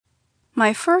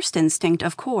My first instinct,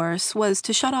 of course, was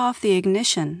to shut off the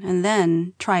ignition and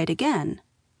then try it again,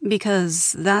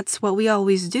 because that's what we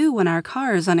always do when our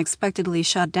cars unexpectedly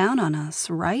shut down on us,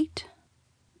 right?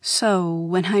 So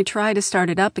when I tried to start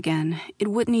it up again, it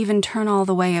wouldn't even turn all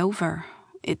the way over.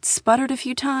 It sputtered a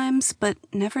few times, but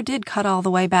never did cut all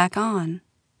the way back on.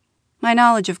 My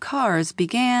knowledge of cars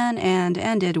began and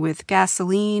ended with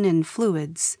gasoline and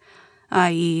fluids,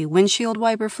 i.e. windshield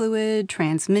wiper fluid,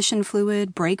 transmission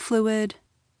fluid, brake fluid.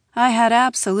 I had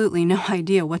absolutely no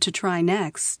idea what to try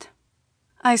next.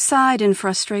 I sighed in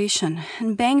frustration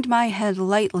and banged my head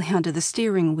lightly onto the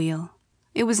steering wheel.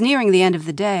 It was nearing the end of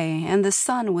the day, and the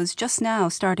sun was just now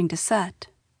starting to set.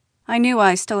 I knew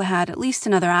I still had at least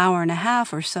another hour and a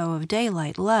half or so of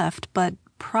daylight left, but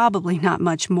probably not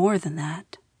much more than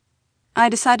that. I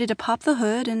decided to pop the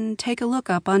hood and take a look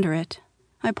up under it.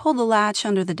 I pulled the latch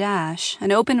under the dash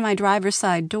and opened my driver's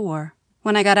side door.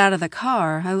 When I got out of the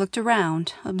car, I looked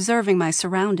around, observing my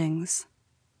surroundings.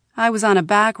 I was on a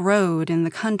back road in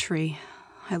the country.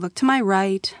 I looked to my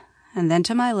right and then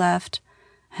to my left,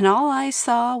 and all I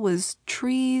saw was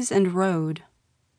trees and road.